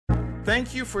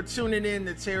Thank you for tuning in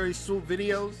to Terry Swoop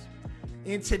Videos.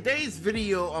 In today's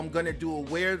video, I'm going to do a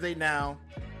Where Are They Now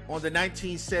on the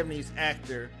 1970s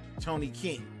actor Tony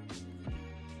King.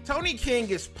 Tony King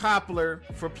is popular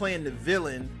for playing the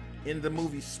villain in the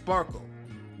movie Sparkle,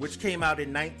 which came out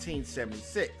in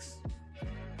 1976.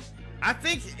 I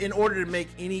think in order to make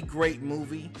any great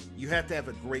movie, you have to have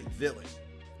a great villain.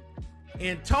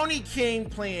 And Tony King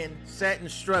playing Satin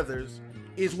Struthers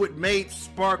is what made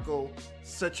Sparkle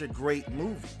such a great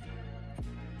movie.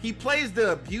 He plays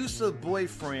the abusive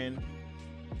boyfriend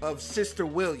of Sister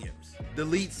Williams, the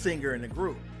lead singer in the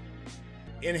group.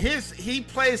 And he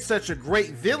plays such a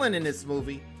great villain in this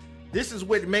movie. This is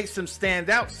what makes him stand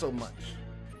out so much.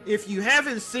 If you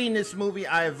haven't seen this movie,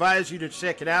 I advise you to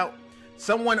check it out.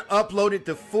 Someone uploaded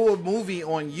the full movie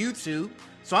on YouTube,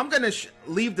 so I'm going to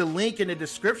leave the link in the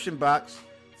description box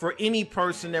for any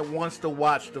person that wants to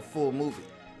watch the full movie.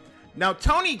 Now,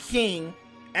 Tony King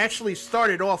actually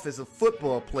started off as a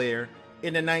football player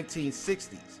in the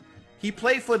 1960s. He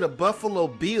played for the Buffalo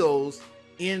Bills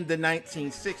in the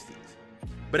 1960s.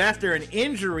 But after an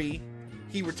injury,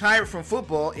 he retired from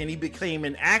football and he became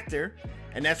an actor,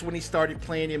 and that's when he started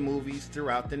playing in movies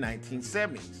throughout the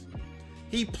 1970s.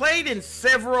 He played in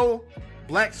several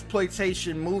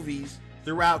blaxploitation movies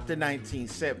throughout the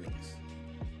 1970s.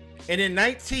 And in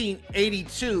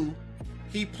 1982,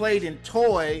 he played in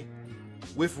Toy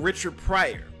with Richard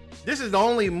Pryor. This is the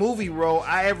only movie role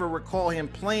I ever recall him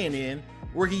playing in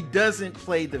where he doesn't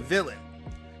play the villain.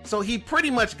 So he pretty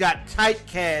much got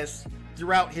typecast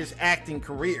throughout his acting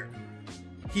career.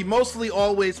 He mostly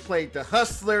always played the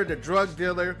hustler, the drug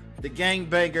dealer, the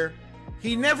gangbanger.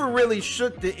 He never really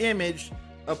shook the image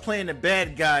of playing a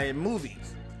bad guy in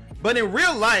movies. But in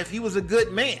real life, he was a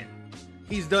good man.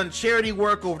 He's done charity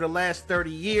work over the last 30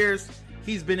 years.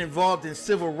 He's been involved in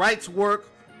civil rights work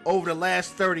over the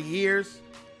last 30 years.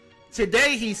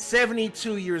 Today, he's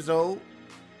 72 years old.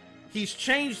 He's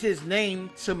changed his name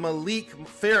to Malik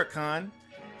Farrakhan.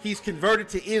 He's converted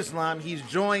to Islam. He's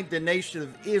joined the Nation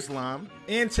of Islam.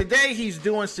 And today, he's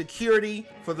doing security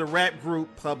for the rap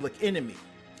group Public Enemy.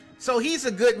 So he's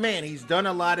a good man. He's done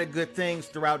a lot of good things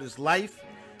throughout his life.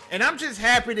 And I'm just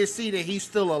happy to see that he's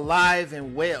still alive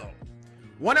and well.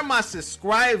 One of my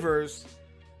subscribers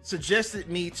suggested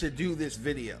me to do this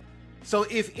video. So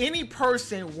if any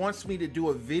person wants me to do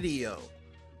a video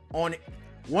on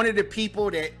one of the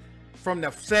people that from the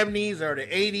 70s or the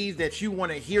 80s that you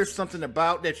want to hear something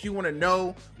about, that you want to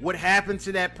know what happened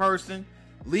to that person,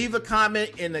 leave a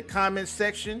comment in the comment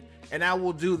section and I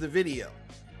will do the video.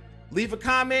 Leave a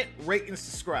comment, rate, and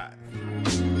subscribe.